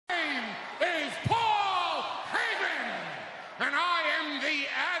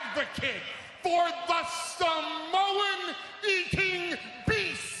kid for the Samoan eating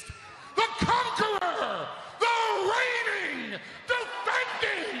beast, the conqueror, the reigning,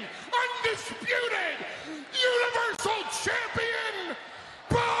 defending, undisputed Universal Champion,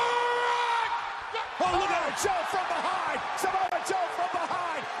 Brock! Oh, look at Joe from behind! Samoa Joe from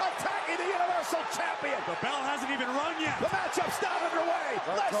behind, attacking the Universal Champion! The bell hasn't even run yet. The matchup's not underway!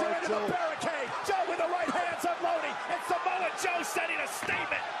 Lesnar into the barricade! Joe with the right hands unloading, and Samoa Joe sending a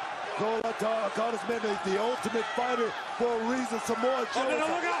statement! God has been the ultimate fighter for a reason. Samoa Joe. Look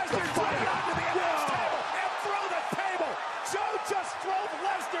out! Lesnar fighting onto the announce table and through the table! Joe just drove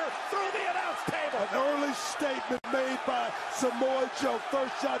Lesnar through the announce table! An early statement made by Samoa Joe.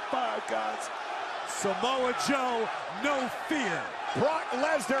 First shot fired, guys. Samoa Joe, no fear. Brock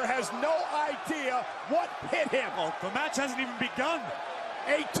Lesnar has no idea what hit him. Oh, the match hasn't even begun.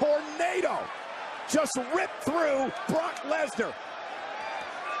 A tornado just ripped through Brock Lesnar.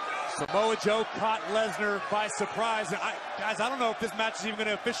 Samoa Joe caught Lesnar by surprise. Guys, I don't know if this match is even going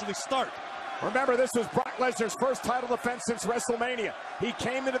to officially start. Remember, this was Brock Lesnar's first title defense since WrestleMania. He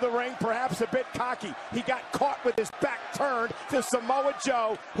came into the ring perhaps a bit cocky. He got caught with his back turned to Samoa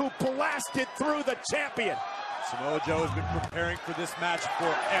Joe, who blasted through the champion. Samoa Joe has been preparing for this match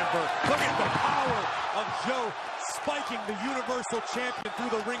forever. Look at the power of Joe spiking the Universal Champion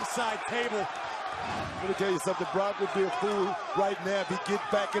through the ringside table. Let me tell you something, Brock would be a fool right now if he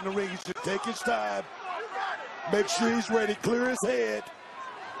gets back in the ring. He should take his time, make sure he's ready, clear his head.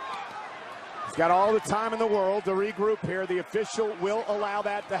 He's got all the time in the world to regroup here. The official will allow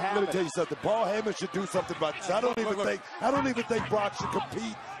that to happen. Let me tell you something, Paul Heyman should do something about this. I don't even think Brock should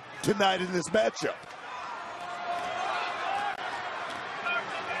compete tonight in this matchup.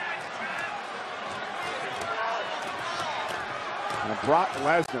 And Brock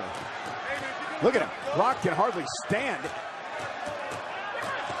Lesnar. Look at him. Brock can hardly stand.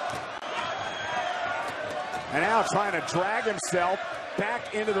 And now trying to drag himself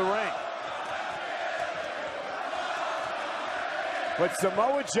back into the ring. But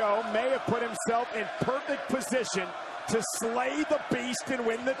Samoa Joe may have put himself in perfect position to slay the beast and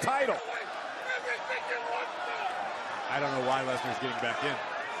win the title. I don't know why Lesnar's getting back in.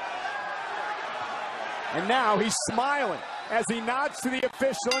 And now he's smiling as he nods to the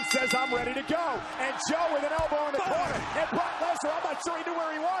official and says, I'm ready to go. And Joe with an elbow in the corner. And Brock Lesnar, I'm not sure he knew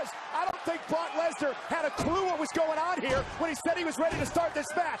where he was. I don't think Brock Lesnar had a clue what was going on here when he said he was ready to start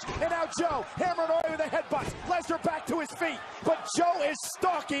this match. And now Joe hammering away with a headbutt. Lesnar back to his feet. But Joe is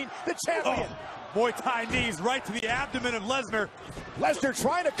stalking the champion. Oh, Muay Thai knees right to the abdomen of Lesnar. Lesnar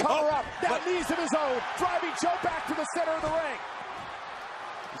trying to cover up. Now knees of his own, driving Joe back to the center of the ring.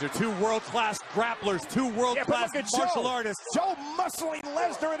 These are two world-class grapplers, two world-class martial artists. Joe muscling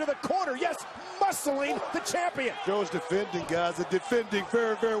Lesnar into the corner. Yes, muscling the champion. Joe's defending, guys, and defending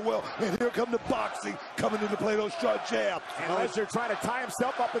very, very well. And here come the boxing coming in to play those short jabs. And Lesnar trying to tie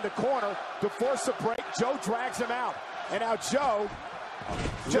himself up in the corner to force a break. Joe drags him out. And now Joe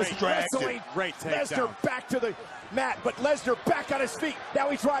just wrestling Lesnar back to the mat. But Lesnar back on his feet. Now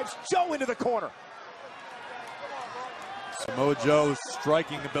he drives Joe into the corner. Samoa Joe's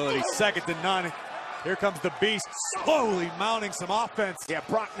striking ability, second to none. Here comes the Beast, slowly mounting some offense. Yeah,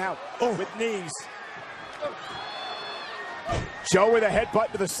 Brock now with knees. Joe with a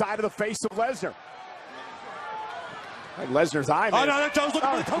headbutt to the side of the face of Lesnar. And Lesnar's eye. Oh, no, Joe's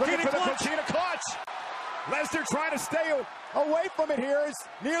looking for the coquina clutch. Lesnar trying to stay away from it here. Is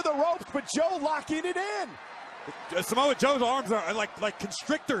near the ropes, but Joe locking it in. Samoa Joe's arms are like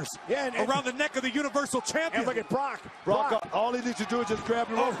constrictors around the neck of the Universal Champion. And look at Brock. Brock, all he needs to do is just grab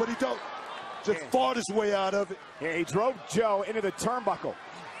the rope, but he don't. Just fought his way out of it. Yeah, he drove Joe into the turnbuckle.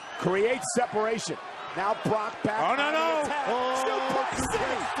 Creates separation. Now Brock back. Oh, no. Suplex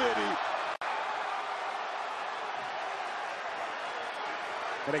City.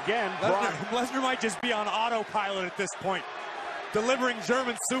 But again, Lesnar might just be on autopilot at this point. Delivering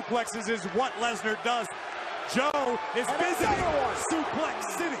German suplexes is what Lesnar does. Joe is busy.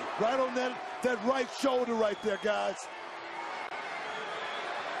 Suplex City. Right on that right shoulder right there, guys.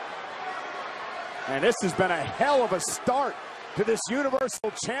 And this has been a hell of a start to this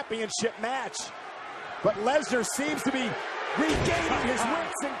Universal Championship match. But Lesnar seems to be regaining his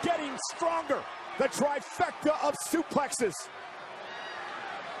wits and getting stronger. The trifecta of suplexes.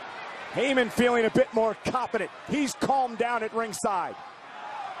 Heyman feeling a bit more confident. He's calmed down at ringside.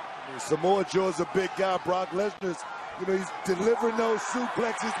 Samoa Joe's a big guy. Brock Lesnar's, he's delivering those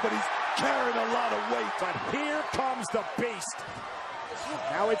suplexes, but he's carrying a lot of weight. But here comes the Beast.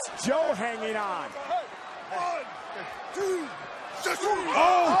 Now it's Joe hanging on. 1, 2, 3.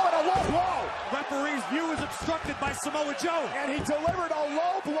 Oh, and a low blow. Right referee's view is obstructed by Samoa Joe. And he delivered a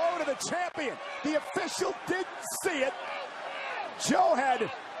low blow to the champion. The official didn't see it. Joe had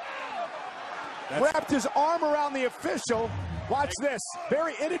wrapped his arm around the official. Watch this.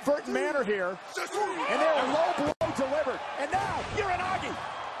 Very inadvertent manner here. And there, a low blow delivered. And now, Uranagi.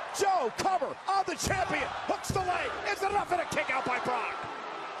 Joe, cover on the champion. Hooks the leg. Is it enough, and a kick out by Brock?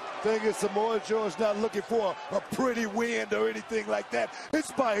 Thing is, Samoa Joe is not looking for a pretty win or anything like that.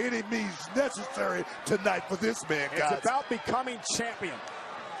 It's by any means necessary tonight for this man, guys. It's about becoming champion.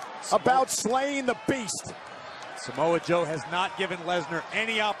 About slaying the beast. Samoa Joe has not given Lesnar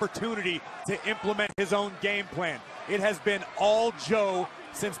any opportunity to implement his own game plan. It has been all Joe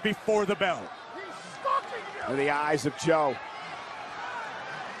since before the bell. In the eyes of Joe.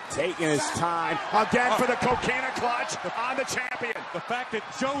 Taking his time. Again for the coquina clutch on the champion. The fact that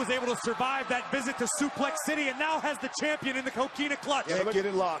Joe was able to survive that visit to Suplex City and now has the champion in the coquina clutch. Can't get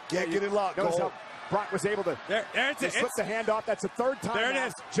it locked. Can't get it locked. Notice how Brock was able to slip the hand off. That's the third time. There now. it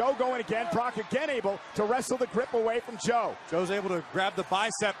is. Joe going again. Brock again able to wrestle the grip away from Joe. Joe's able to grab the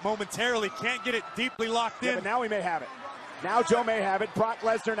bicep momentarily. Can't get it deeply locked in. But now he may have it. Now Joe may have it. Brock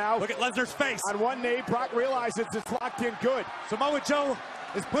Lesnar now. Look at Lesnar's face. On one knee, Brock realizes it's locked in good. Samoa Joe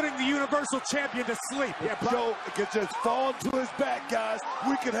is putting the Universal Champion to sleep. Yeah, Joe can just fall to his back, guys.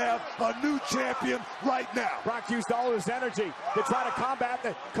 We could have a new champion right now. Brock used all his energy to try to combat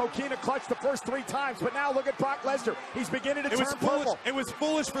the coquina clutch the first 3 times, but now look at Brock Lesnar. He's beginning to turn purple. It was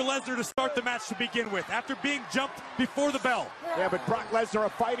foolish for Lesnar to start the match to begin with, after being jumped before the bell. Yeah, but Brock Lesnar, a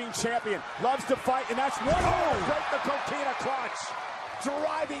fighting champion, loves to fight, and that's one way to break the coquina clutch.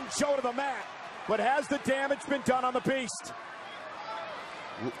 Driving Joe to the mat. But has the damage been done on the beast?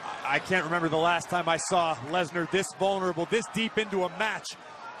 I can't remember the last time I saw Lesnar this vulnerable, this deep into a match.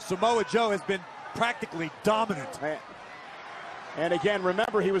 Samoa Joe has been practically dominant. And again,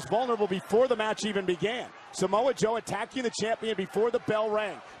 remember, he was vulnerable before the match even began. Samoa Joe attacking the champion before the bell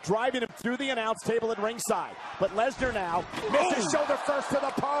rang, driving him through the announce table at ringside. But Lesnar now misses shoulder first to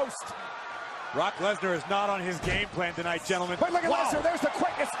the post. Brock Lesnar is not on his game plan tonight, gentlemen. But look at Lesnar, there's the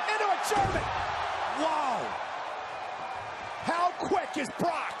quickness into a German. Wow. How quick is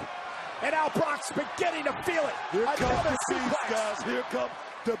Brock? And now Brock's beginning to feel it. Here comes the beast, guys. Here comes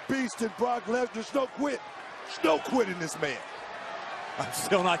the beast and Brock Lesnar. No quit. No quitting this man. I'm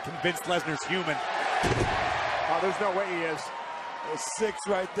still not convinced Lesnar's human. Oh, there's no way he is. There's 6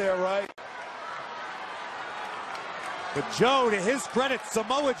 right there, right? But Joe, to his credit,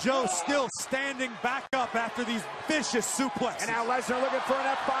 Samoa Joe still standing back up after these vicious suplexes. And now Lesnar looking for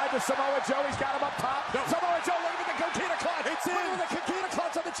an F5 to Samoa Joe. He's got him up top. No. Samoa Joe looking at the coquina clutch. It's in. Look at the coquina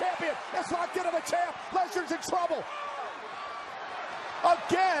clutch on the champion. It's locked into the champ. Lesnar's in trouble.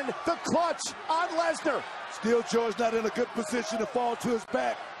 Again, the clutch on Lesnar. Still, Joe is not in a good position to fall to his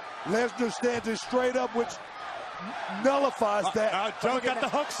back. Lesnar standing straight up, which nullifies that. Joe got the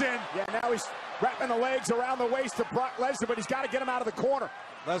hooks in. Yeah, now he's wrapping the legs around the waist of Brock Lesnar, but he's got to get him out of the corner.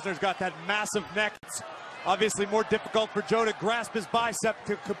 Lesnar's got that massive neck. It's obviously more difficult for Joe to grasp his bicep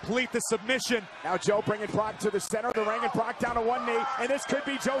to complete the submission. Now Joe bringing Brock to the center of the ring, and Brock down to one knee, and this could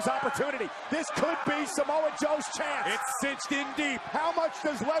be Joe's opportunity. This could be Samoa Joe's chance. It's cinched in deep. How much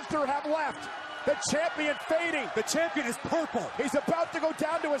does Lesnar have left? The champion fading. The champion is purple. He's about to go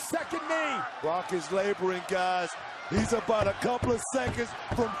down to a second knee. Brock is laboring, guys. He's about a couple of seconds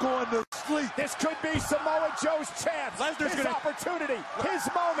from going to sleep. This could be Samoa Joe's chance. Lesnar's his opportunity, his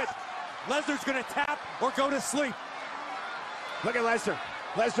moment. Lesnar's gonna tap or go to sleep. Look at Lesnar.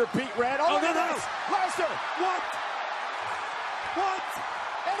 Lesnar beat red. Oh, no. Lesnar. What? What?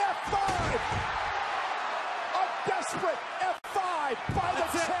 An F5. A desperate F5 by the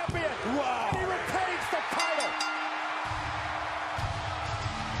champion. Wow. And he retains the title.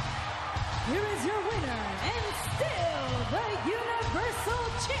 Here is your winner and still the Universal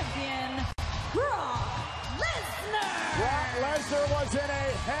Champion, Brock Lesnar. Brock Lesnar was in a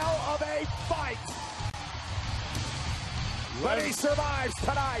hell of a fight, but he survives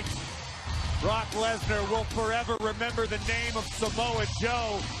tonight. Brock Lesnar will forever remember the name of Samoa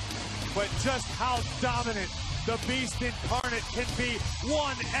Joe, but just how dominant the Beast incarnate can be.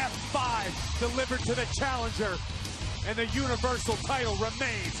 One F5 delivered to the challenger, and the Universal title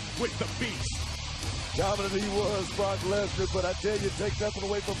remains with the Beast. Dominant he was, Brock Lesnar, but I tell you, take nothing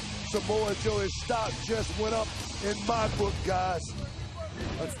away from Samoa Joe. His stock just went up in my book, guys.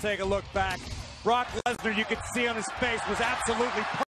 Let's take a look back. Brock Lesnar, you could see on his face, was absolutely